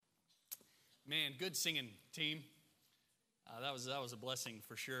Man, good singing, team. That was a blessing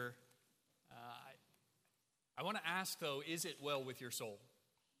for sure. I want to ask, though, is it well with your soul?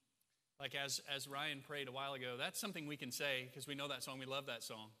 Like as Ryan prayed a while ago, that's something we can say because we know that song, we love that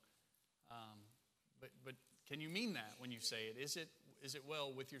song. But can you mean that when you say it? Is it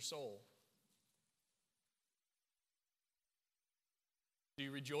well with your soul? Do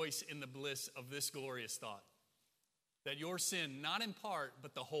you rejoice in the bliss of this glorious thought? That your sin, not in part,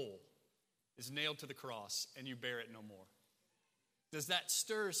 but the whole, is nailed to the cross and you bear it no more. Does that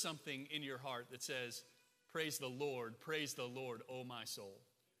stir something in your heart that says, praise the Lord, oh my soul?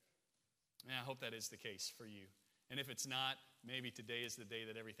 And I hope that is the case for you. And if it's not, maybe today is the day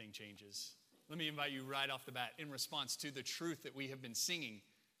that everything changes. Let me invite you right off the bat in response to the truth that we have been singing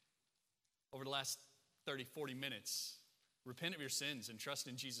over the last 30, 40 minutes. Repent of your sins and trust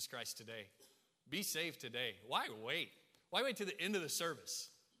in Jesus Christ today. Be saved today. Why wait? Why wait to the end of the service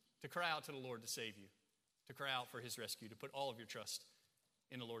to cry out to the Lord to save you, to cry out for his rescue, to put all of your trust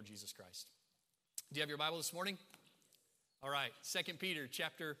in the Lord Jesus Christ? Do you have your Bible this morning? All right, 2 Peter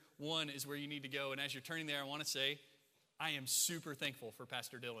chapter 1 is where you need to go. And as you're turning there, I want to say, I am super thankful for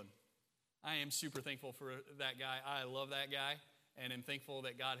Pastor Dylan. I am super thankful for that guy. I love that guy. And am thankful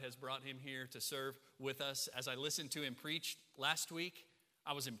that God has brought him here to serve with us. As I listened to him preach last week,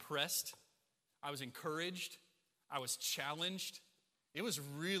 I was impressed. I was encouraged. I was challenged. It was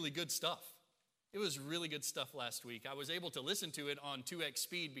really good stuff. It was really good stuff last week. I was able to listen to it on 2x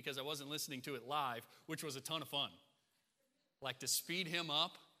speed because I wasn't listening to it live, which was a ton of fun. Like to speed him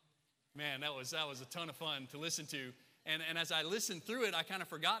up, man, that was a ton of fun to listen to. And as I listened through it, I kind of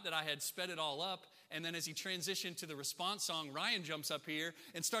forgot that I had sped it all up. And then as he transitioned to the response song, Ryan jumps up here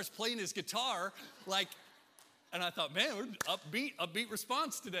and starts playing his guitar and I thought, man, we're upbeat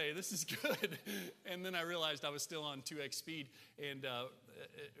response today. This is good. And then I realized I was still on 2x speed, and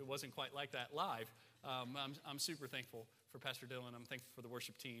it wasn't quite like that live. I'm super thankful for Pastor Dylan. I'm thankful for the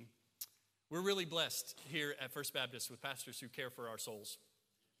worship team. We're really blessed here at First Baptist with pastors who care for our souls.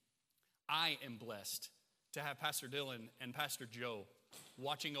 I am blessed to have Pastor Dylan and Pastor Joe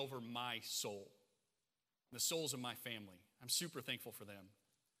watching over my soul, the souls of my family. I'm super thankful for them.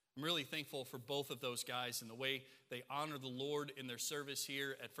 I'm really thankful for both of those guys and the way they honor the Lord in their service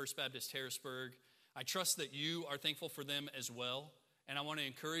here at First Baptist Harrisburg. I trust that you are thankful for them as well. And I want to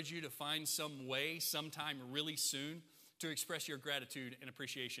encourage you to find some way, sometime really soon, to express your gratitude and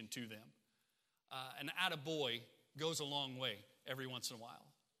appreciation to them. An attaboy goes a long way every once in a while.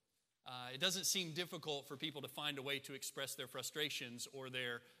 It doesn't seem difficult for people to find a way to express their frustrations or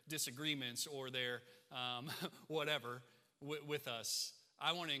their disagreements or their whatever with us.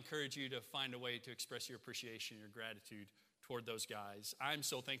 I want to encourage you to find a way to express your appreciation, your gratitude toward those guys. I'm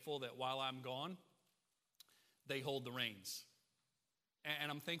so thankful that while I'm gone, they hold the reins. And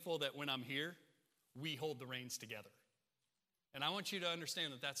I'm thankful that when I'm here, we hold the reins together. And I want you to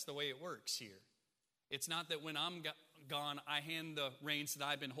understand that that's the way it works here. It's not that when I'm gone, I hand the reins that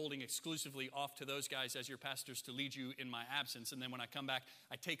I've been holding exclusively off to those guys as your pastors to lead you in my absence. And then when I come back,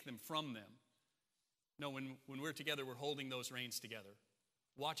 I take them from them. No, when we're together, we're holding those reins together,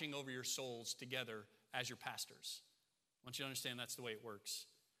 watching over your souls together as your pastors. I want you to understand that's the way it works.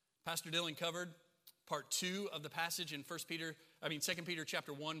 Pastor Dylan covered part 2 of the passage in 2 Peter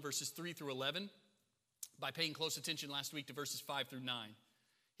chapter 1, verses 3 through 11, by paying close attention last week to verses 5 through 9.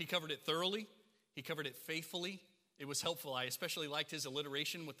 He covered it thoroughly. He covered it faithfully. It was helpful. I especially liked his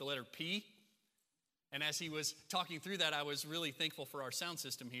alliteration with the letter P. And as he was talking through that, I was really thankful for our sound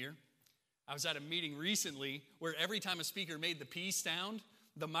system here. I was at a meeting recently where every time a speaker made the P sound,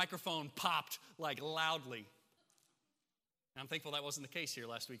 the microphone popped like loudly. And I'm thankful that wasn't the case here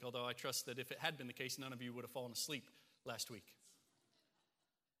last week, although I trust that if it had been the case, none of you would have fallen asleep last week.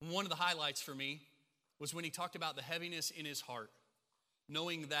 One of the highlights for me was when he talked about the heaviness in his heart,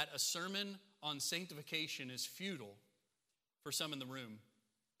 knowing that a sermon on sanctification is futile for some in the room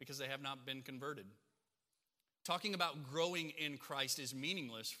because they have not been converted. Talking about growing in Christ is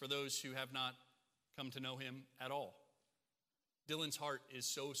meaningless for those who have not come to know him at all. Dylan's heart is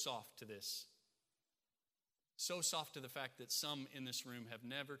so soft to this. So soft to the fact that some in this room have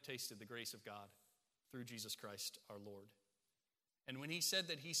never tasted the grace of God through Jesus Christ our Lord. And when he said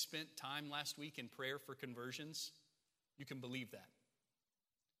that he spent time last week in prayer for conversions, you can believe that.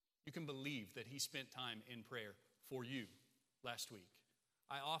 You can believe that he spent time in prayer for you last week.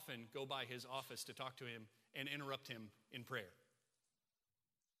 I often go by his office to talk to him and interrupt him in prayer.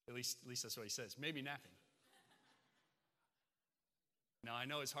 At least that's what he says. Maybe napping. Now, I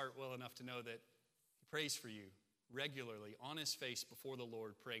know his heart well enough to know that he prays for you regularly on his face before the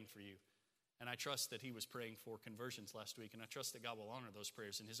Lord, praying for you. And I trust that he was praying for conversions last week, and I trust that God will honor those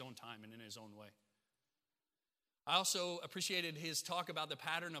prayers in his own time and in his own way. I also appreciated his talk about the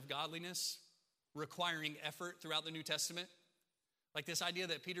pattern of godliness requiring effort throughout the New Testament. Like this idea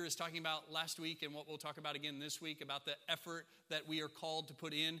that Peter is talking about last week and what we'll talk about again this week about the effort that we are called to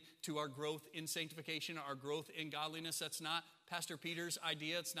put in to our growth in sanctification, our growth in godliness. That's not Pastor Peter's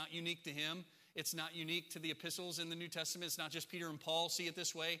idea. It's not unique to him. It's not unique to the epistles in the New Testament. It's not just Peter and Paul see it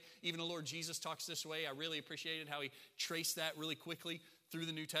this way. Even the Lord Jesus talks this way. I really appreciated how he traced that really quickly through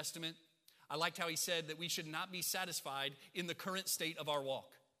the New Testament. I liked how he said that we should not be satisfied in the current state of our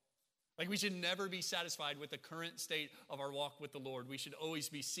walk. Like we should never be satisfied with the current state of our walk with the Lord. We should always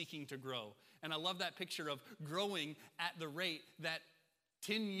be seeking to grow. And I love that picture of growing at the rate that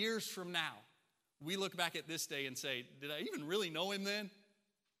 10 years from now, we look back at this day and say, did I even really know him then?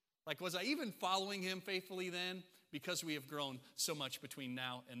 Like, was I even following him faithfully then? Because we have grown so much between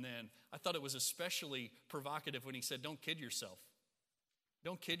now and then. I thought it was especially provocative when he said, don't kid yourself.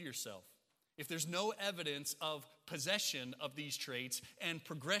 Don't kid yourself. If there's no evidence of possession of these traits and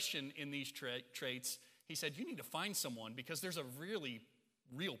progression in these traits, he said, you need to find someone because there's a really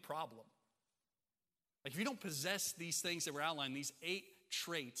real problem. Like if you don't possess these things that were outlined, these 8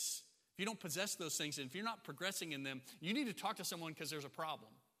 traits, if you don't possess those things and if you're not progressing in them, you need to talk to someone because there's a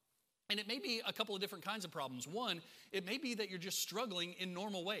problem. And it may be a couple of different kinds of problems. One, it may be that you're just struggling in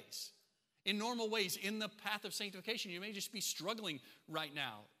normal ways. In normal ways, in the path of sanctification, you may just be struggling right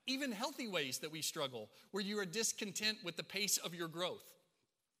now. Even healthy ways that we struggle, where you are discontent with the pace of your growth.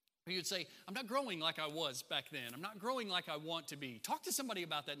 Or you'd say, I'm not growing like I was back then. I'm not growing like I want to be. Talk to somebody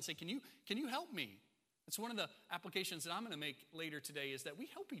about that and say, can you help me? That's one of the applications that I'm going to make later today is that we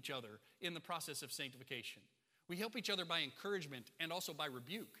help each other in the process of sanctification. We help each other by encouragement and also by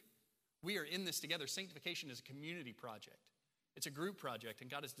rebuke. We are in this together. Sanctification is a community project. It's a group project, and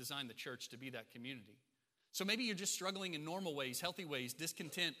God has designed the church to be that community. So maybe you're just struggling in normal ways, healthy ways,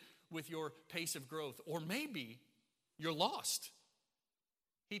 discontent with your pace of growth, or maybe you're lost.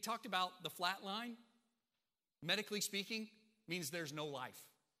 He talked about the flat line, medically speaking, means there's no life.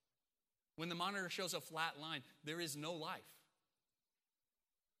 When the monitor shows a flat line, there is no life.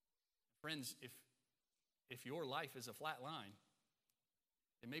 Friends, if your life is a flat line,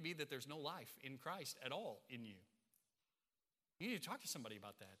 it may be that there's no life in Christ at all in you. You need to talk to somebody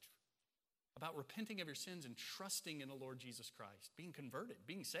about that, about repenting of your sins and trusting in the Lord Jesus Christ, being converted,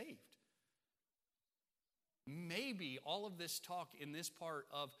 being saved. Maybe all of this talk in this part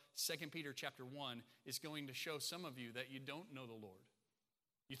of 2 Peter chapter 1 is going to show some of you that you don't know the Lord.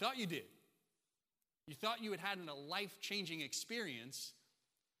 You thought you did. You thought you had had a life-changing experience,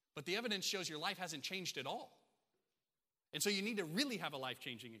 but the evidence shows your life hasn't changed at all. And so you need to really have a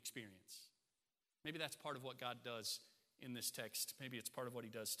life-changing experience. Maybe that's part of what God does in this text. Maybe it's part of what he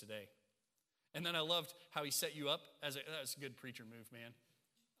does today. And then I loved how he set you up as that's a good preacher move, man.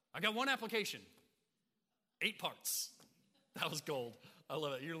 I got one application, 8 parts. That was gold. I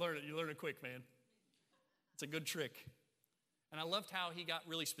love it. You learn it quick, man. It's a good trick. And I loved how he got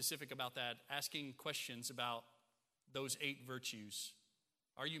really specific about that, asking questions about those 8 virtues.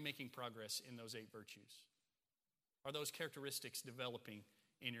 Are you making progress in those 8 virtues? Are those characteristics developing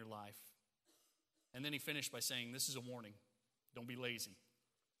in your life? And then he finished by saying, this is a warning. Don't be lazy.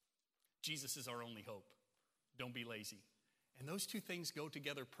 Jesus is our only hope. Don't be lazy. And those 2 things go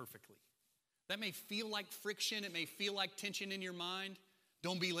together perfectly. That may feel like friction. It may feel like tension in your mind.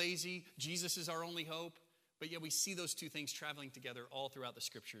 Don't be lazy. Jesus is our only hope. But yet we see those 2 things traveling together all throughout the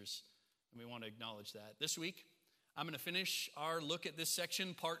scriptures. And we want to acknowledge that. This week, I'm going to finish our look at this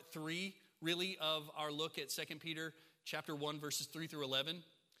section, part 3, really, of our look at 2 Peter chapter 1, verses 3 through 11.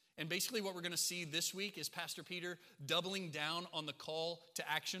 And basically what we're going to see this week is Pastor Peter doubling down on the call to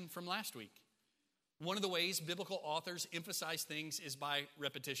action from last week. One of the ways biblical authors emphasize things is by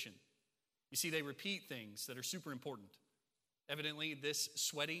repetition. You see, they repeat things that are super important. Evidently, this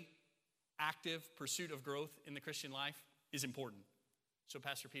sweaty, active pursuit of growth in the Christian life is important. So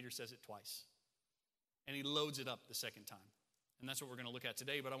Pastor Peter says it twice. And he loads it up the second time. And that's what we're going to look at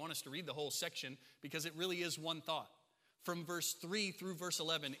today. But I want us to read the whole section because it really is one thought. From verse 3 through verse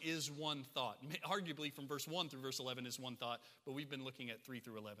 11 is one thought. Arguably from verse 1 through verse 11 is one thought, but we've been looking at 3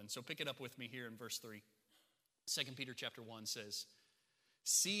 through 11. So pick it up with me here in verse 3. 2 Peter chapter 1 says,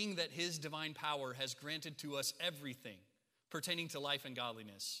 seeing that his divine power has granted to us everything pertaining to life and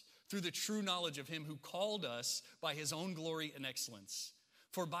godliness, through the true knowledge of him who called us by his own glory and excellence.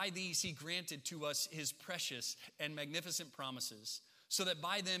 For by these he granted to us his precious and magnificent promises, so that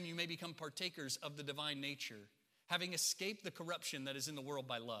by them you may become partakers of the divine nature, having escaped the corruption that is in the world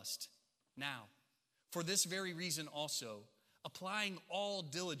by lust. Now, for this very reason also, applying all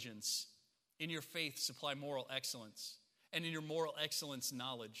diligence, In your faith, supply moral excellence. And in your moral excellence,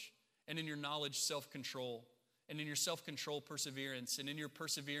 knowledge. And in your knowledge, self-control. And in your self-control, perseverance. And in your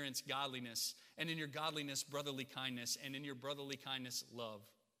perseverance, godliness. And in your godliness, brotherly kindness. And in your brotherly kindness, love.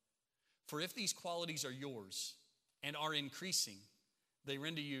 For if these qualities are yours and are increasing, they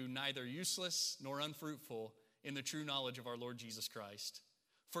render you neither useless nor unfruitful in the true knowledge of our Lord Jesus Christ.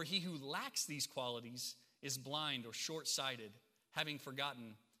 For he who lacks these qualities is blind or short-sighted, having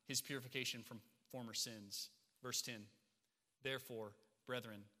forgotten his purification from former sins. Verse 10, therefore,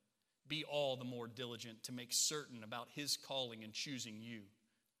 brethren, be all the more diligent to make certain about his calling and choosing you.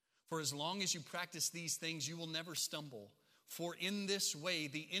 For as long as you practice these things, you will never stumble. For in this way,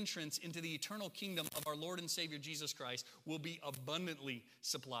 the entrance into the eternal kingdom of our Lord and Savior Jesus Christ will be abundantly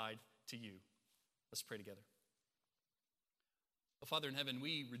supplied to you. Let's pray together. Oh, Father in heaven,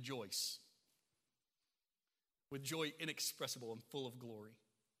 we rejoice with joy inexpressible and full of glory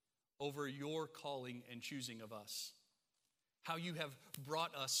over your calling and choosing of us. How you have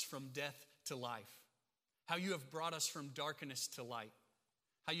brought us from death to life. How you have brought us from darkness to light.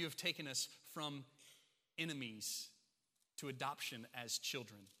 How you have taken us from enemies to adoption as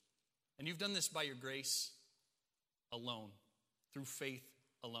children. And you've done this by your grace alone, through faith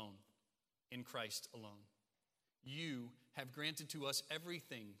alone, in Christ alone. You have granted to us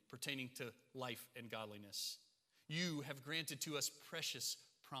everything pertaining to life and godliness. You have granted to us precious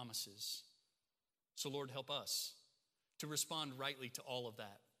promises. So Lord, help us to respond rightly to all of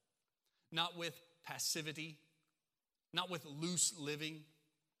that. Not with passivity, not with loose living,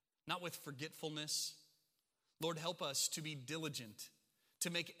 not with forgetfulness. Lord, help us to be diligent, to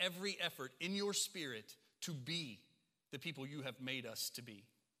make every effort in your Spirit to be the people you have made us to be.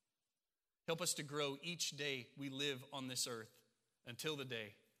 Help us to grow each day we live on this earth until the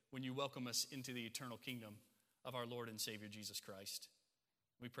day when you welcome us into the eternal kingdom of our Lord and Savior Jesus Christ.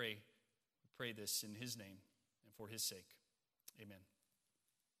 We pray this in his name and for his sake. Amen.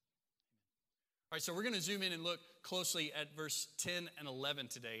 All right, so we're going to zoom in and look closely at verse 10 and 11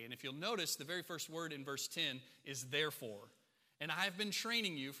 today. And if you'll notice, the very first word in verse 10 is therefore. And I have been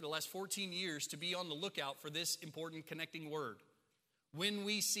training you for the last 14 years to be on the lookout for this important connecting word. When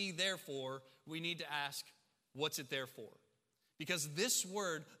we see therefore, we need to ask, what's it there for? Because this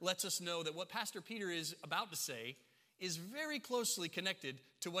word lets us know that what Pastor Peter is about to say is very closely connected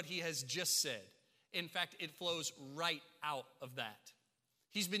to what he has just said. In fact, it flows right out of that.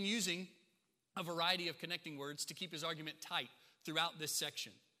 He's been using a variety of connecting words to keep his argument tight throughout this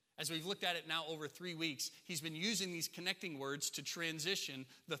section. As we've looked at it now over 3 weeks, he's been using these connecting words to transition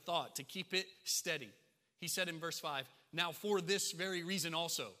the thought, to keep it steady. He said in verse 5, now for this very reason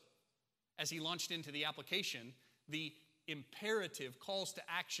also, as he launched into the application, the imperative calls to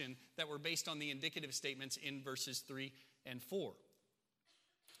action that were based on the indicative statements in verses 3 and 4.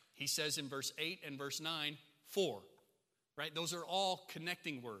 He says in verse 8 and verse 9, for, right? Those are all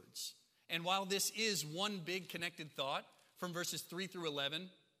connecting words. And while this is one big connected thought from verses 3 through 11,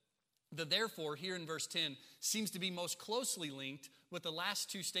 the therefore here in verse 10 seems to be most closely linked with the last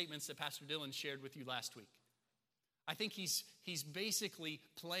two statements that Pastor Dylan shared with you last week. I think he's basically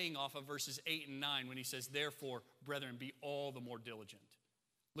playing off of verses 8 and 9 when he says, therefore, brethren, be all the more diligent.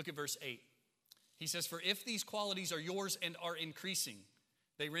 Look at verse 8. He says, for if these qualities are yours and are increasing,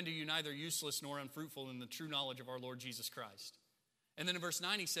 they render you neither useless nor unfruitful in the true knowledge of our Lord Jesus Christ. And then in verse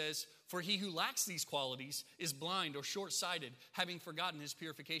 9 he says, for he who lacks these qualities is blind or short-sighted, having forgotten his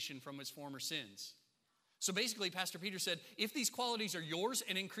purification from his former sins. So basically, Pastor Peter said, if these qualities are yours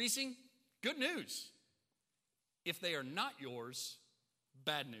and increasing, good news. If they are not yours,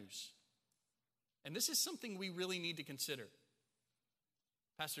 bad news. And this is something we really need to consider.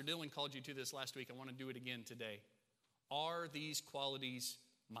 Pastor Dylan called you to this last week. I want to do it again today. Are these qualities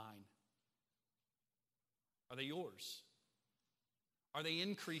mine? Are they yours? Are they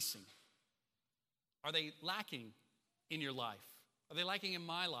increasing? Are they lacking in your life? Are they lacking in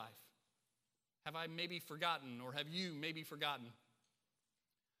my life? Have I maybe forgotten, or have you maybe forgotten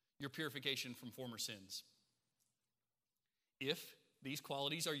your purification from former sins? If these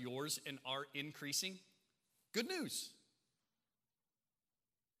qualities are yours and are increasing, good news.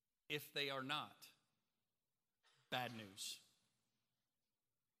 If they are not, bad news.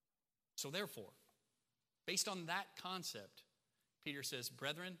 So therefore, based on that concept, Peter says,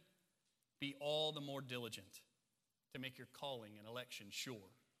 brethren, be all the more diligent to make your calling and election sure.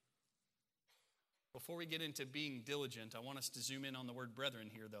 Before we get into being diligent, I want us to zoom in on the word brethren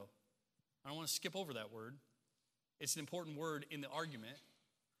here, though. I don't want to skip over that word. It's an important word in the argument,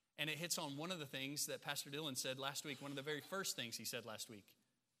 and it hits on one of the things that Pastor Dylan said last week, one of the very first things he said last week.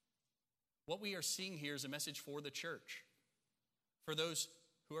 What we are seeing here is a message for the church, for those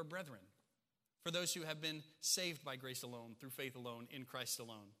who are brethren, for those who have been saved by grace alone, through faith alone, in Christ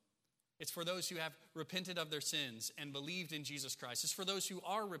alone. It's for those who have repented of their sins and believed in Jesus Christ. It's for those who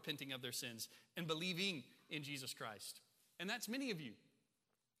are repenting of their sins and believing in Jesus Christ. And that's many of you.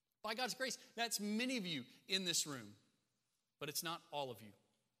 By God's grace, that's many of you in this room. But it's not all of you.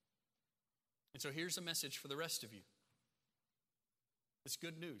 And so here's a message for the rest of you. It's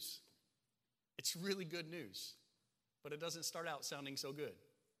good news. It's really good news. But it doesn't start out sounding so good.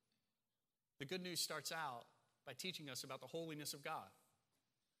 The good news starts out by teaching us about the holiness of God.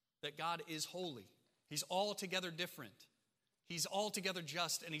 That God is holy. He's altogether different. He's altogether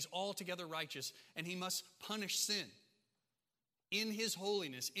just, and he's altogether righteous, and he must punish sin. In his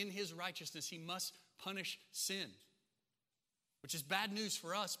holiness, in his righteousness, he must punish sin. Which is bad news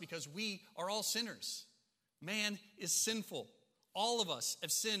for us because we are all sinners. Man is sinful. All of us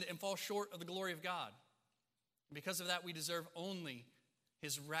have sinned and fall short of the glory of God. And because of that, we deserve only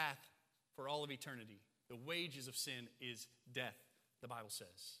his wrath for all of eternity. The wages of sin is death, the Bible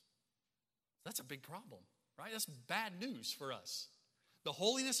says. That's a big problem, right? That's bad news for us. The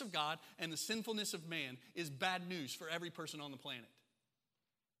holiness of God and the sinfulness of man is bad news for every person on the planet.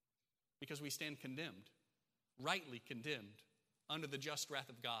 Because we stand condemned, rightly condemned, under the just wrath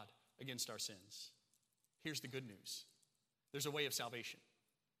of God against our sins. Here's the good news. There's a way of salvation.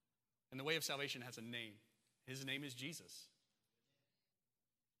 And the way of salvation has a name. His name is Jesus.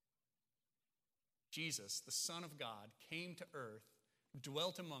 Jesus, the Son of God, came to earth,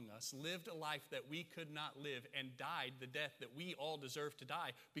 dwelt among us, lived a life that we could not live, and died the death that we all deserve to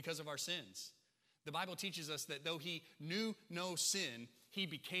die because of our sins. The Bible teaches us that though he knew no sin, he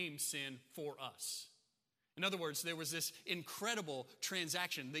became sin for us. In other words, there was this incredible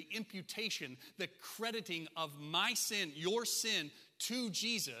transaction, the imputation, the crediting of my sin, your sin, to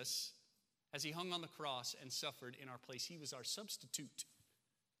Jesus as he hung on the cross and suffered in our place. He was our substitute.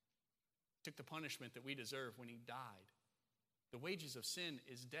 Took the punishment that we deserve when he died. The wages of sin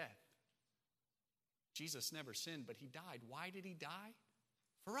is death. Jesus never sinned, but he died. Why did he die?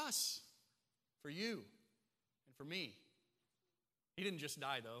 For us, for you, and for me. He didn't just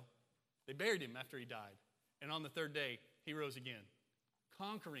die, though. They buried him after he died. And on the third day, he rose again,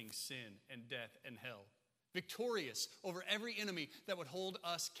 conquering sin and death and hell. Victorious over every enemy that would hold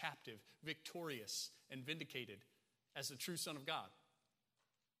us captive. Victorious and vindicated as the true Son of God.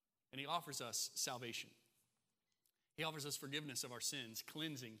 And he offers us salvation. He offers us forgiveness of our sins,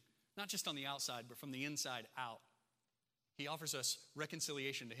 cleansing, not just on the outside, but from the inside out. He offers us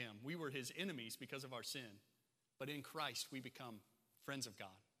reconciliation to him. We were his enemies because of our sin. But in Christ, we become friends of God,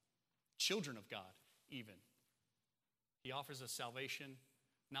 children of God even. He offers us salvation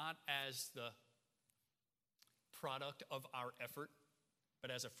not as the product of our effort,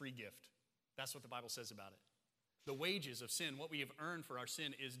 but as a free gift. That's what the Bible says about it. The wages of sin, what we have earned for our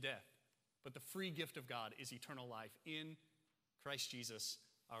sin, is death. But the free gift of God is eternal life in Christ Jesus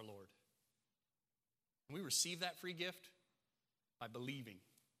our Lord. And we receive that free gift by believing,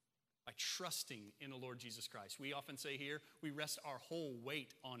 by trusting in the Lord Jesus Christ. We often say here, we rest our whole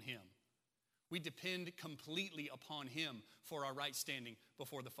weight on him. We depend completely upon him for our right standing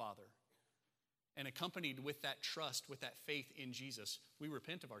before the Father. And accompanied with that trust, with that faith in Jesus, we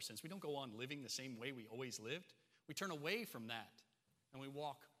repent of our sins. We don't go on living the same way we always lived. We turn away from that and we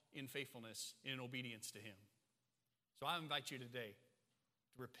walk in faithfulness, in obedience to him. So I invite you today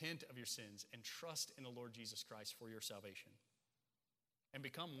to repent of your sins and trust in the Lord Jesus Christ for your salvation. And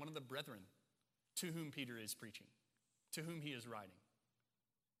become one of the brethren to whom Peter is preaching, to whom he is writing.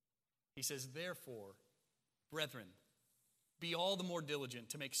 He says, therefore, brethren, be all the more diligent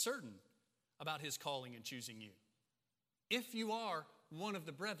to make certain about his calling and choosing you. If you are one of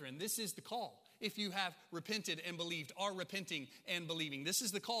the brethren, this is the call. If you have repented and believed, are repenting and believing, this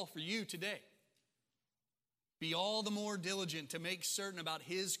is the call for you today. Be all the more diligent to make certain about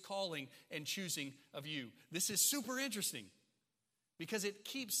his calling and choosing of you. This is super interesting because it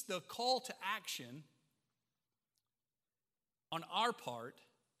keeps the call to action on our part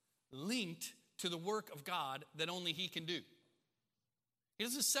linked to the work of God that only he can do. He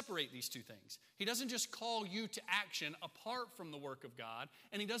doesn't separate these two things. He doesn't just call you to action apart from the work of God,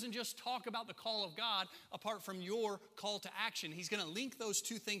 and he doesn't just talk about the call of God apart from your call to action. He's going to link those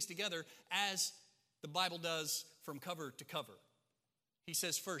two things together as the Bible does from cover to cover. He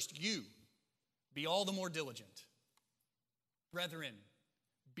says first, you, be all the more diligent. Brethren,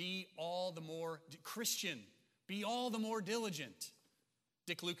 be all the more, Christian, be all the more diligent.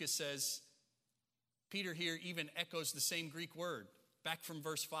 Dick Lucas says, Peter here even echoes the same Greek word. Back from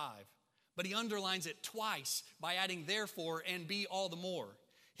verse 5. But he underlines it twice by adding therefore and be all the more.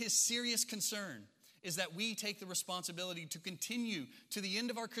 His serious concern is that we take the responsibility to continue to the end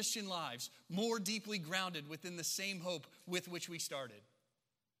of our Christian lives more deeply grounded within the same hope with which we started.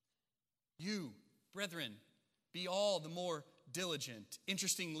 You, brethren, be all the more diligent.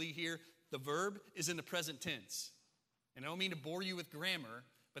 Interestingly here, the verb is in the present tense. And I don't mean to bore you with grammar,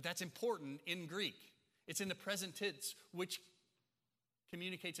 but that's important in Greek. It's in the present tense, which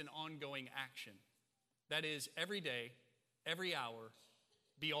communicates an ongoing action. That is, every day, every hour,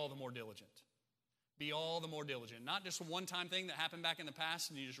 be all the more diligent. Be all the more diligent. Not just a one-time thing that happened back in the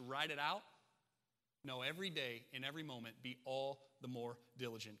past and you just write it out. No, every day, in every moment, be all the more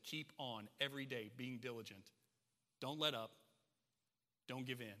diligent. Keep on every day being diligent. Don't let up. Don't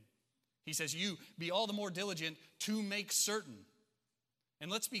give in. He says, you be all the more diligent to make certain.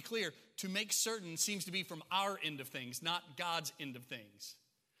 And let's be clear, to make certain seems to be from our end of things, not God's end of things.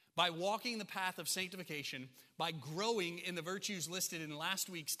 By walking the path of sanctification, by growing in the virtues listed in last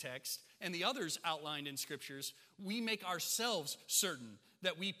week's text and the others outlined in scriptures, we make ourselves certain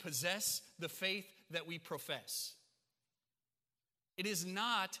that we possess the faith that we profess. It is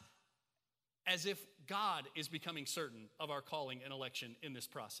not as if God is becoming certain of our calling and election in this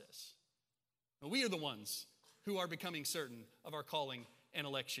process. We are the ones who are becoming certain of our calling and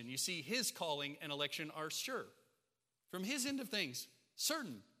election. You see, his calling and election are sure. From his end of things,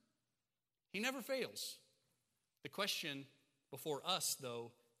 certain. He never fails. The question before us,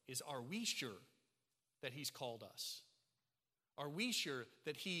 though, is are we sure that he's called us? Are we sure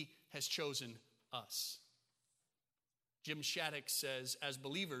that he has chosen us? Jim Shattuck says, as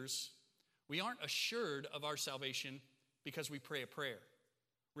believers, we aren't assured of our salvation because we pray a prayer,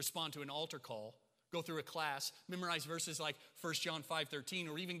 respond to an altar call, go through a class, memorize verses like 1 John 5:13,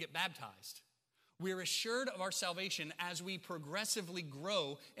 or even get baptized. We're assured of our salvation as we progressively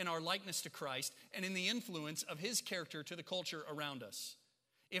grow in our likeness to Christ and in the influence of his character to the culture around us.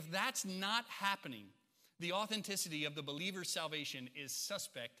 If that's not happening, the authenticity of the believer's salvation is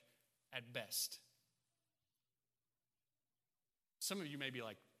suspect at best. Some of you may be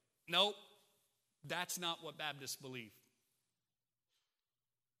like, nope, that's not what Baptists believe.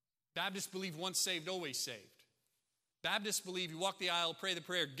 Baptists believe once saved, always saved. Baptists believe you walk the aisle, pray the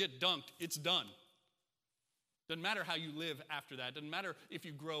prayer, get dunked, it's done. Doesn't matter how you live after that. Doesn't matter if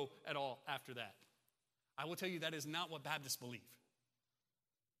you grow at all after that. I will tell you that is not what Baptists believe.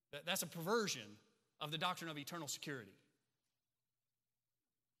 That's a perversion of the doctrine of eternal security.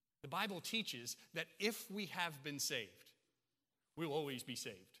 The Bible teaches that if we have been saved, we will always be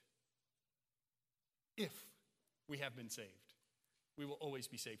saved. If we have been saved, we will always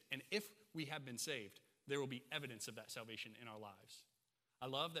be saved. And if we have been saved, there will be evidence of that salvation in our lives. I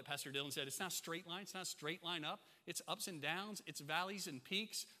love that Pastor Dylan said it's not straight line. It's not straight line up. It's ups and downs. It's valleys and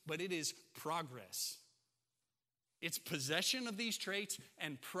peaks, but it is progress. It's possession of these traits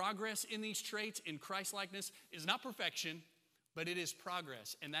and progress in these traits in Christ-likeness is not perfection, but it is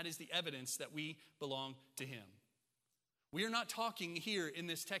progress. And that is the evidence that we belong to him. We are not talking here in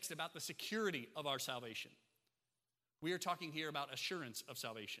this text about the security of our salvation. We are talking here about assurance of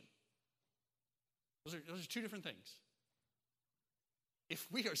salvation. Those are two different things. If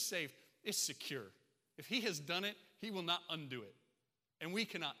we are saved, it's secure. If he has done it, he will not undo it. And we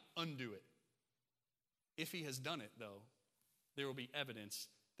cannot undo it. If he has done it, though, there will be evidence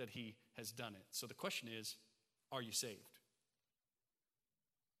that he has done it. So the question is, are you saved?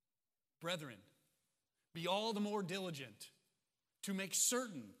 Brethren, be all the more diligent to make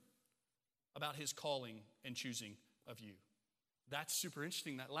certain about his calling and choosing of you. That's super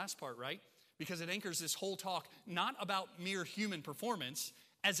interesting, that last part, right? Because it anchors this whole talk not about mere human performance,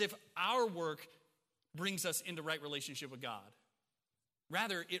 as if our work brings us into right relationship with God.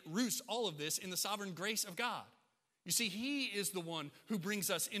 Rather, it roots all of this in the sovereign grace of God. You see, he is the one who brings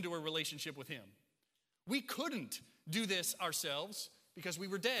us into a relationship with him. We couldn't do this ourselves because we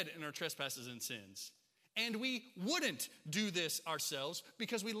were dead in our trespasses and sins. And we wouldn't do this ourselves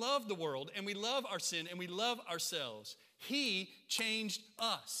because we love the world and we love our sin and we love ourselves. He changed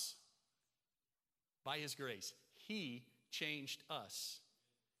us. By his grace, he changed us.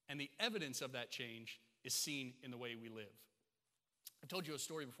 And the evidence of that change is seen in the way we live. I've told you a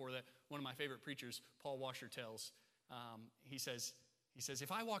story before that one of my favorite preachers, Paul Washer, tells. He says,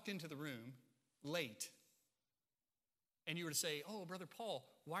 if I walked into the room late and you were to say, oh, Brother Paul,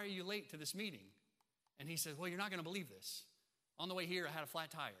 why are you late to this meeting? And he says, well, you're not going to believe this. On the way here, I had a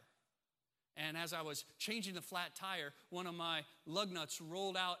flat tire. And as I was changing the flat tire, one of my lug nuts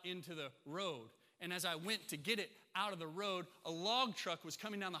rolled out into the road. And as I went to get it out of the road, a log truck was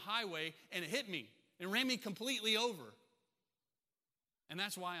coming down the highway and it hit me and ran me completely over. And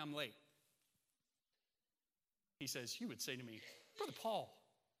that's why I'm late. He says, you would say to me, Brother Paul,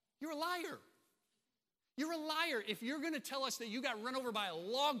 you're a liar. You're a liar if you're going to tell us that you got run over by a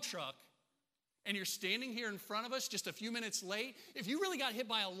log truck and you're standing here in front of us just a few minutes late. If you really got hit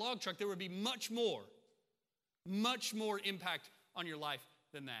by a log truck, there would be much more impact on your life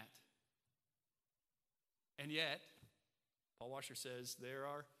than that. And yet, Paul Washer says there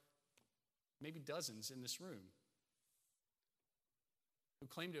are maybe dozens in this room who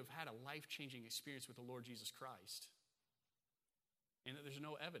claim to have had a life-changing experience with the Lord Jesus Christ, and that there's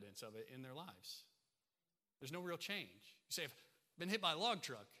no evidence of it in their lives. There's no real change. You say, I've been hit by a log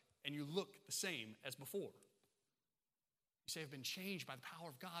truck, and you look the same as before. You say, I've been changed by the power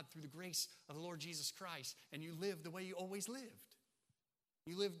of God through the grace of the Lord Jesus Christ, and you live the way you always lived.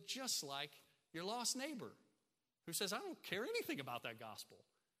 You live just like your lost neighbor who says, I don't care anything about that gospel.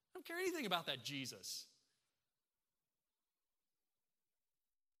 I don't care anything about that Jesus.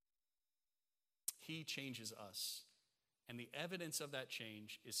 He changes us, and the evidence of that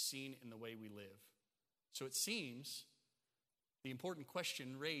change is seen in the way we live. So it seems the important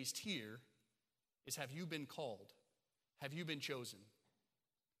question raised here is, have you been called? Have you been chosen?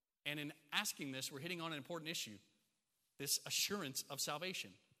 And in asking this, we're hitting on an important issue, this assurance of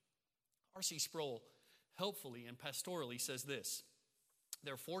salvation. R.C. Sproul helpfully and pastorally says this: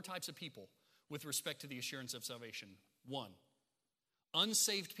 there are 4 types of people with respect to the assurance of salvation. 1,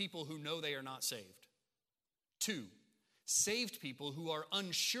 unsaved people who know they are not saved. 2, saved people who are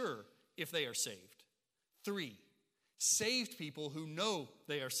unsure if they are saved. 3, saved people who know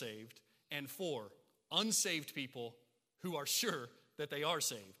they are saved. And 4, unsaved people who are sure that they are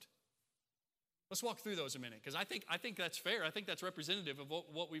saved. Let's walk through those a minute, because I think that's fair. I think that's representative of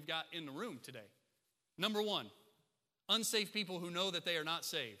what we've got in the room today. Number 1, unsaved people who know that they are not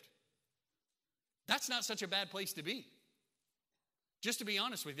saved. That's not such a bad place to be. Just to be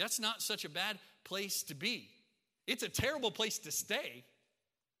honest with you, that's not such a bad place to be. It's a terrible place to stay,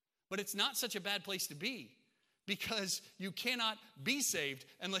 but it's not such a bad place to be, because you cannot be saved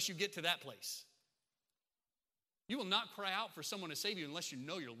unless you get to that place. You will not cry out for someone to save you unless you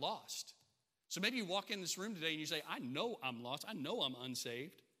know you're lost. So maybe you walk in this room today and you say, I know I'm lost. I know I'm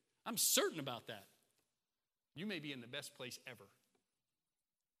unsaved. I'm certain about that. You may be in the best place ever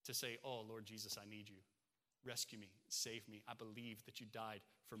to say, oh, Lord Jesus, I need you. Rescue me. Save me. I believe that you died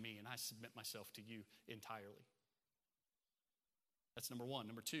for me, and I submit myself to you entirely. That's number 1.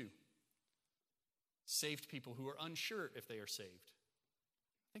 Number 2, saved people who are unsure if they are saved.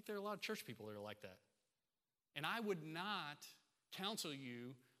 I think there are a lot of church people that are like that. And I would not counsel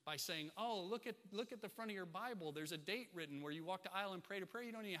you by saying, oh, look at the front of your Bible. There's a date written where you walk the aisle and pray to prayer.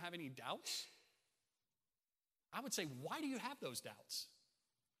 You don't even have any doubts. I would say, why do you have those doubts?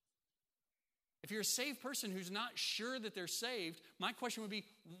 If you're a saved person who's not sure that they're saved, my question would be,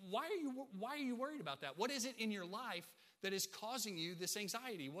 why are you worried about that? What is it in your life that is causing you this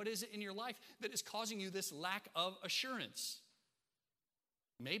anxiety? What is it in your life that is causing you this lack of assurance?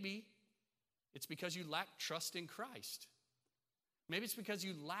 Maybe it's because you lack trust in Christ. Maybe it's because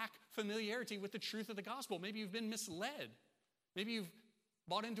you lack familiarity with the truth of the gospel. Maybe you've been misled. Maybe you've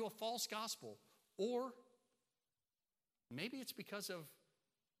bought into a false gospel. Or maybe it's because of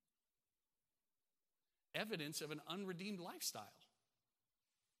evidence of an unredeemed lifestyle.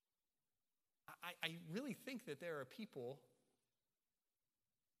 I really think that there are people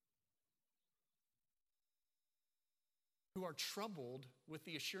who are troubled with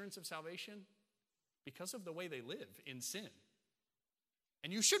the assurance of salvation because of the way they live in sin.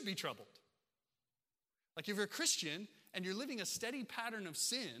 And you should be troubled. Like if you're a Christian and you're living a steady pattern of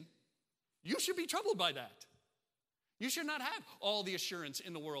sin, you should be troubled by that. You should not have all the assurance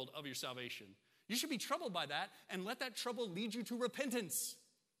in the world of your salvation. You should be troubled by that and let that trouble lead you to repentance.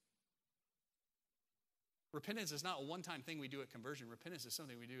 Repentance is not a one-time thing we do at conversion. Repentance is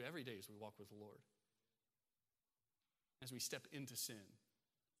something we do every day as we walk with the Lord. As we step into sin,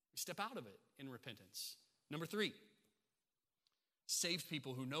 we step out of it in repentance. Number 3, saved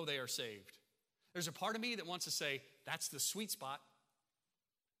people who know they are saved. There's a part of me that wants to say, that's the sweet spot.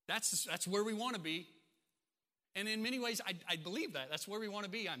 That's where we want to be. And in many ways, I believe that. That's where we want to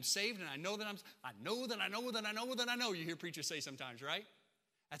be. I'm saved, and I know that I know. You hear preachers say sometimes, right?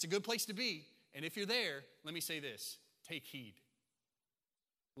 That's a good place to be. And if you're there, let me say this: take heed,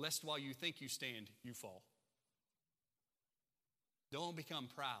 lest while you think you stand, you fall. Don't become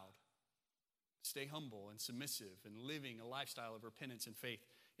proud. Stay humble and submissive and living a lifestyle of repentance and faith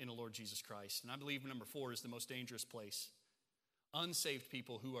in the Lord Jesus Christ. And I believe number 4 is the most dangerous place. Unsaved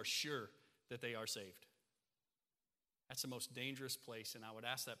people who are sure that they are saved. That's the most dangerous place, and I would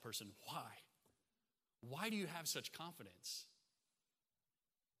ask that person, why? Why do you have such confidence?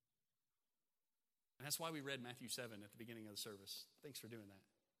 And that's why we read Matthew 7 at the beginning of the service. Thanks for doing that.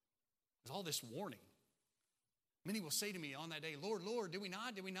 There's all this warning. Many will say to me on that day, Lord, Lord, did we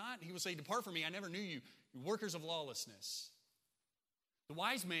not? Did we not? And he will say, depart from me, I never knew you, you workers of lawlessness. The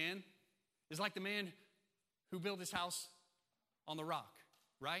wise man is like the man who built his house on the rock,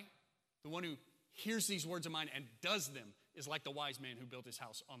 right? The one who hears these words of mine and does them is like the wise man who built his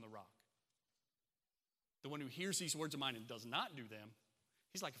house on the rock. The one who hears these words of mine and does not do them,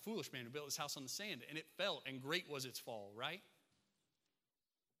 he's like a foolish man who built his house on the sand, and it fell, and great was its fall, right?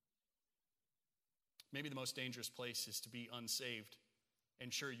 Maybe the most dangerous place is to be unsaved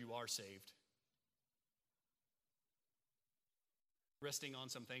and sure you are saved. Resting on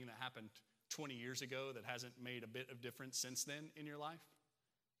something that happened 20 years ago that hasn't made a bit of difference since then in your life.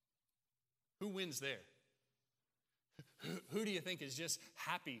 Who wins there? Who do you think is just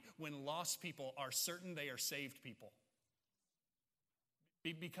happy when lost people are certain they are saved people?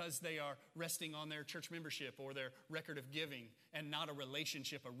 Because they are resting on their church membership or their record of giving and not a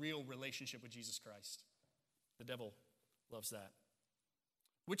relationship, a real relationship with Jesus Christ. The devil loves that.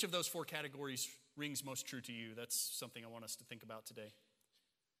 Which of those four categories rings most true to you? That's something I want us to think about today.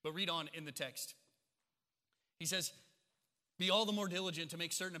 But read on in the text. He says, be all the more diligent to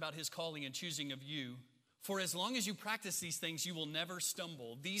make certain about his calling and choosing of you. For as long as you practice these things, you will never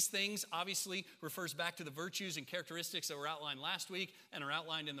stumble. These things obviously refers back to the virtues and characteristics that were outlined last week and are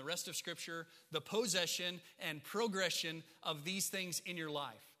outlined in the rest of Scripture. The possession and progression of these things in your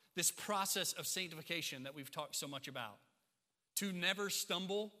life. This process of sanctification that we've talked so much about. To never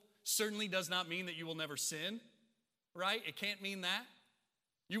stumble certainly does not mean that you will never sin, right? It can't mean that.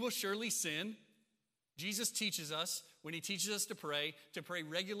 You will surely sin. Jesus teaches us, when he teaches us to pray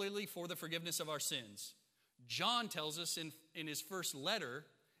regularly for the forgiveness of our sins. John tells us in his first letter,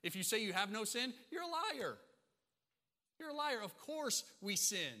 if you say you have no sin, you're a liar. You're a liar. Of course we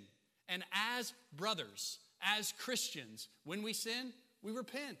sin. And as brothers, as Christians, when we sin, we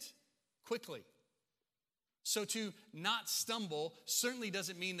repent quickly. So to not stumble certainly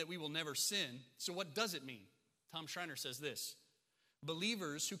doesn't mean that we will never sin. So what does it mean? Tom Schreiner says this.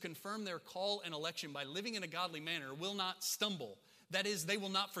 Believers who confirm their call and election by living in a godly manner will not stumble. That is, they will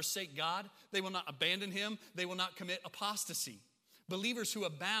not forsake God. They will not abandon him. They will not commit apostasy. Believers who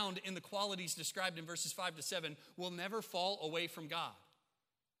abound in the qualities described in verses 5 to 7 will never fall away from God.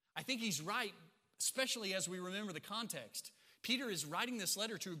 I think he's right, especially as we remember the context. Peter is writing this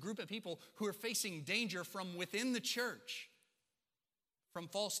letter to a group of people who are facing danger from within the church, from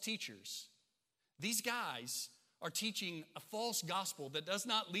false teachers. These guys are teaching a false gospel that does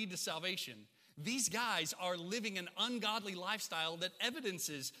not lead to salvation. These guys are living an ungodly lifestyle that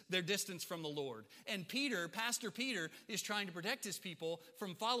evidences their distance from the Lord. And Peter, Pastor Peter, is trying to protect his people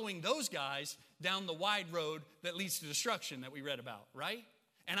from following those guys down the wide road that leads to destruction that we read about, right?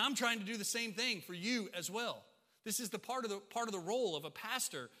 And I'm trying to do the same thing for you as well. This is the part of the role of a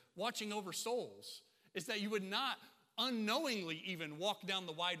pastor watching over souls, is that you would not unknowingly even walk down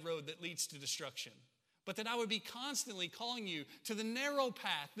the wide road that leads to destruction. But that I would be constantly calling you to the narrow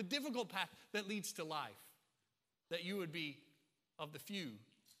path, the difficult path that leads to life. That you would be of the few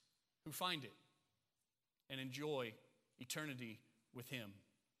who find it and enjoy eternity with him.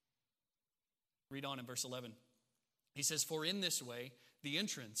 Read on in verse 11. He says, for in this way, the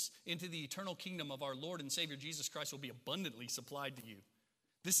entrance into the eternal kingdom of our Lord and Savior Jesus Christ will be abundantly supplied to you.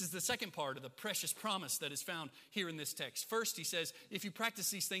 This is the second part of the precious promise that is found here in this text. First, he says, if you practice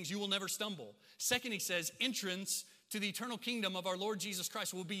these things, you will never stumble. Second, he says, entrance to the eternal kingdom of our Lord Jesus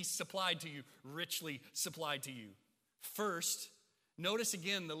Christ will be supplied to you, richly supplied to you. First, notice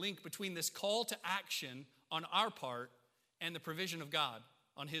again the link between this call to action on our part and the provision of God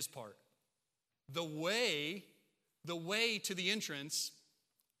on his part. The way to the entrance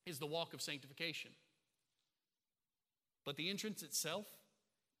is the walk of sanctification. But the entrance itself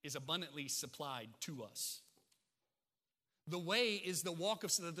is abundantly supplied to us. The way is the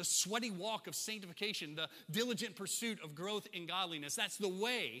sweaty walk of sanctification, the diligent pursuit of growth in godliness. That's the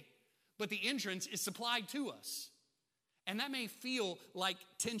way, but the entrance is supplied to us. And that may feel like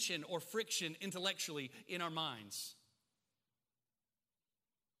tension or friction intellectually in our minds.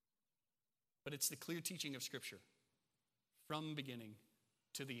 But it's the clear teaching of Scripture from beginning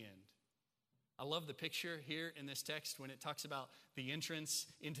to the end. I love the picture here in this text when it talks about the entrance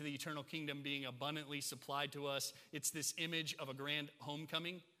into the eternal kingdom being abundantly supplied to us. It's this image of a grand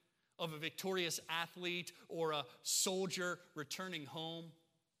homecoming, of a victorious athlete or a soldier returning home.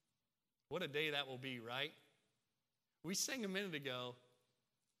 What a day that will be, right? We sang a minute ago,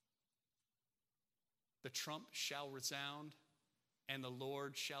 the trump shall resound and the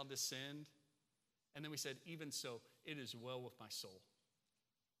Lord shall descend. And then we said, even so, it is well with my soul.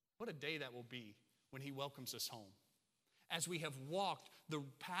 What a day that will be when he welcomes us home. As we have walked the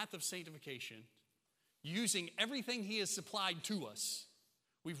path of sanctification, using everything he has supplied to us.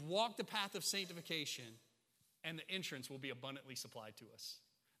 We've walked the path of sanctification, and the entrance will be abundantly supplied to us.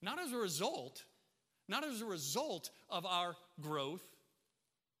 Not as a result of our growth,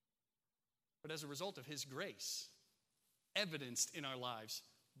 but as a result of his grace, evidenced in our lives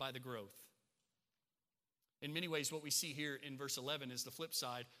by the growth. In many ways, what we see here in verse 11 is the flip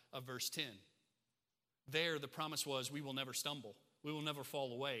side of verse 10. There, the promise was, we will never stumble. We will never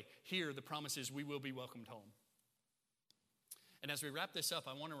fall away. Here, the promise is, we will be welcomed home. And as we wrap this up,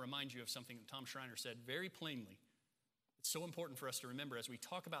 I want to remind you of something that Tom Schreiner said very plainly. It's so important for us to remember as we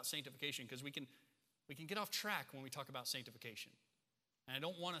talk about sanctification, because we can get off track when we talk about sanctification. And I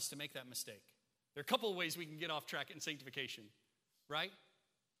don't want us to make that mistake. There are a couple of ways we can get off track in sanctification, right?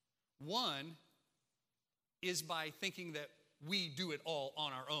 One is by thinking that we do it all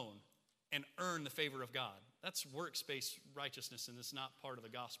on our own and earn the favor of God. That's works-based righteousness, and it's not part of the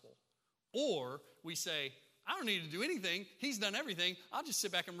gospel. Or we say, I don't need to do anything. He's done everything. I'll just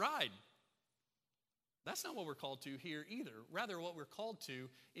sit back and ride. That's not what we're called to here either. Rather, what we're called to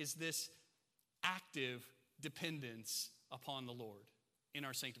is this active dependence upon the Lord in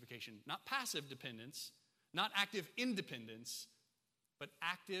our sanctification. Not passive dependence, not active independence, but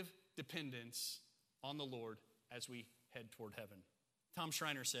active dependence on the Lord as we head toward heaven. Tom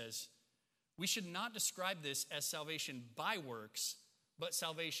Schreiner says, we should not describe this as salvation by works, but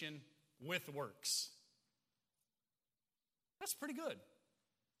salvation with works. That's pretty good.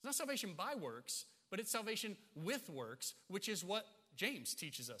 It's not salvation by works, but it's salvation with works, which is what James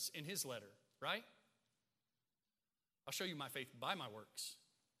teaches us in his letter, right? I'll show you my faith by my works,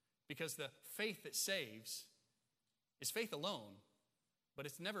 because the faith that saves is faith alone, but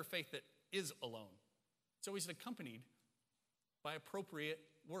it's never faith that is alone. It's always accompanied by appropriate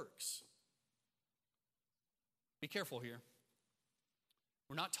works. Be careful here.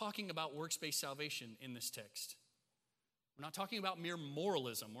 We're not talking about works-based salvation in this text. We're not talking about mere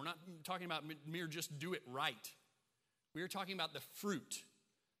moralism. We're not talking about mere just do it right. We are talking about the fruit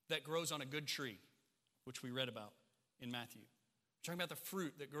that grows on a good tree, which we read about in Matthew. We're talking about the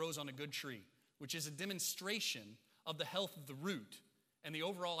fruit that grows on a good tree, which is a demonstration of the health of the root and the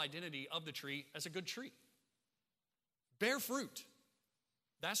overall identity of the tree as a good tree. Bear fruit.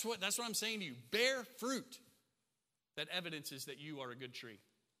 That's what I'm saying to you. Bear fruit that evidences that you are a good tree.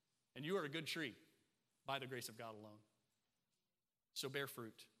 And you are a good tree by the grace of God alone. So bear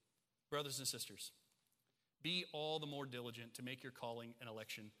fruit. Brothers and sisters, be all the more diligent to make your calling and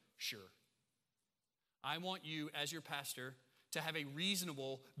election sure. I want you, as your pastor, to have a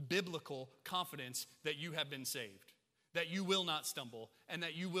reasonable biblical confidence that you have been saved, that you will not stumble, and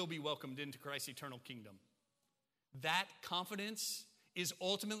that you will be welcomed into Christ's eternal kingdom. That confidence is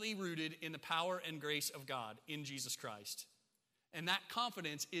ultimately rooted in the power and grace of God in Jesus Christ. And that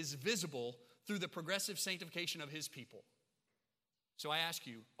confidence is visible through the progressive sanctification of his people. So I ask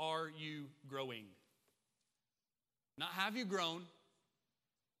you, are you growing? Not have you grown,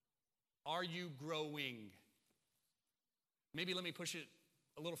 are you growing? Maybe let me push it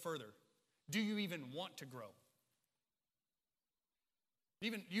a little further. Do you even want to grow?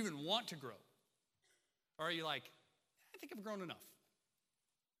 You even want to grow? Or are you like, I think I've grown enough.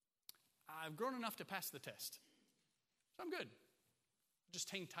 I've grown enough to pass the test. So I'm good. Just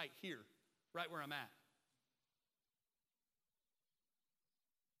hang tight here, right where I'm at.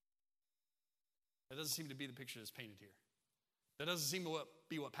 That doesn't seem to be the picture that's painted here. That doesn't seem to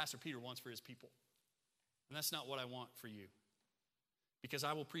be what Pastor Peter wants for his people. And that's not what I want for you. Because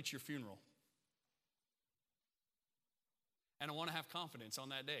I will preach your funeral. And I want to have confidence on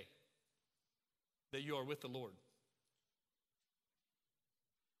that day that you are with the Lord.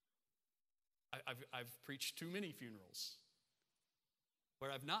 I've preached too many funerals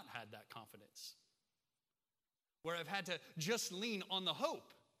where I've not had that confidence. Where I've had to just lean on the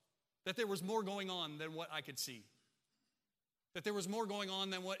hope that there was more going on than what I could see. That there was more going on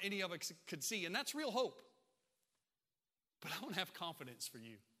than what any of us could see. And that's real hope. But I want to have confidence for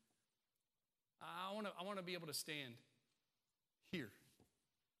you. I want to be able to stand here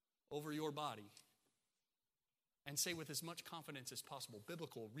over your body and say with as much confidence as possible,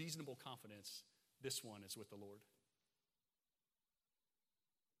 biblical, reasonable confidence, this one is with the Lord.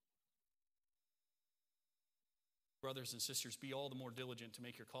 Brothers and sisters, be all the more diligent to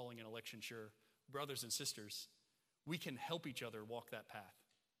make your calling and election sure. Brothers and sisters, we can help each other walk that path.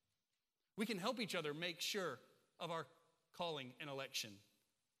 We can help each other make sure of our calling and election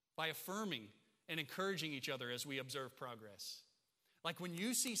by affirming and encouraging each other as we observe progress. Like when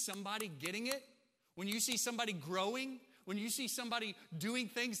you see somebody getting it, when you see somebody growing, when you see somebody doing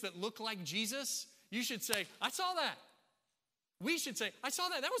things that look like Jesus, you should say, I saw that. We should say, I saw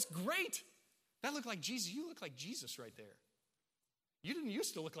that. That was great. That looked like Jesus. You look like Jesus right there. You didn't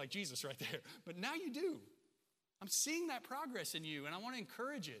used to look like Jesus right there, but now you do. I'm seeing that progress in you, and I want to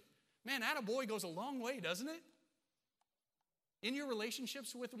encourage it. Man, attaboy goes a long way, doesn't it? In your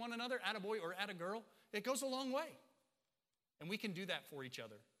relationships with one another, attaboy or attagirl, it goes a long way. And we can do that for each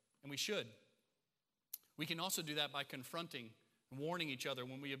other, and we should. We can also do that by confronting and warning each other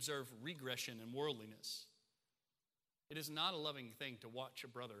when we observe regression and worldliness. It is not a loving thing to watch a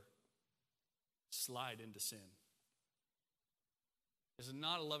brother slide into sin. It is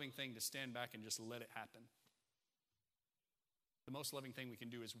not a loving thing to stand back and just let it happen. The most loving thing we can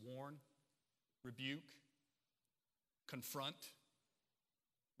do is warn, rebuke, confront,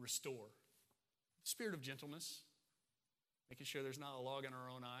 restore. Spirit of gentleness, making sure there's not a log in our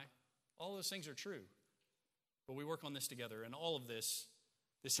own eye. All those things are true. But we work on this together. And all of this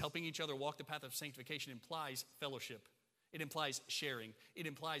helping each other walk the path of sanctification implies fellowship. It implies sharing. It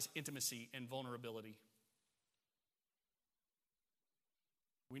implies intimacy and vulnerability.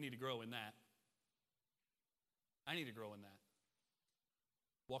 We need to grow in that. I need to grow in that.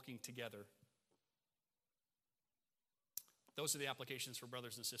 Walking together. Those are the applications for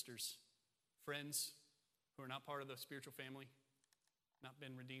brothers and sisters. Friends who are not part of the spiritual family, not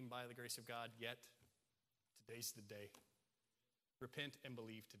been redeemed by the grace of God yet. Today's the day. Repent and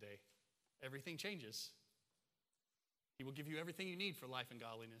believe today. Everything changes. He will give you everything you need for life and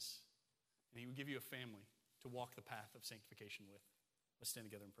godliness. And he will give you a family to walk the path of sanctification with. Let's stand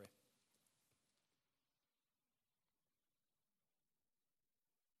together and pray.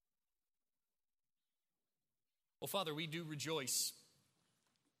 Well, Father, we do rejoice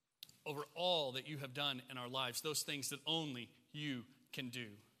over all that you have done in our lives, those things that only you can do.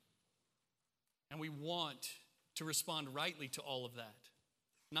 And we want to respond rightly to all of that.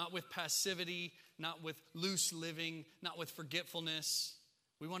 Not with passivity, not with loose living, not with forgetfulness.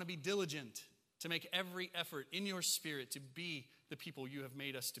 We want to be diligent to make every effort in your spirit to be the people you have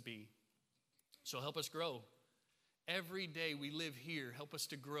made us to be. So help us grow. Every day we live here, help us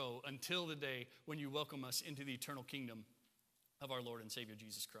to grow until the day when you welcome us into the eternal kingdom of our Lord and Savior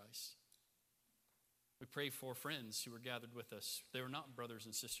Jesus Christ. We pray for friends who are gathered with us. They are not brothers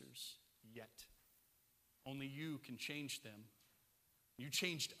and sisters yet. Only you can change them. You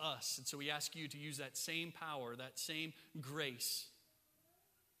changed us, and so we ask you to use that same power, that same grace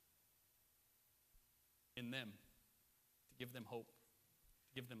in them to give them hope,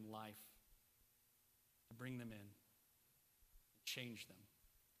 to give them life, to bring them in. Change them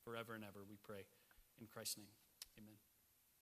forever and ever, we pray. In Christ's name, amen.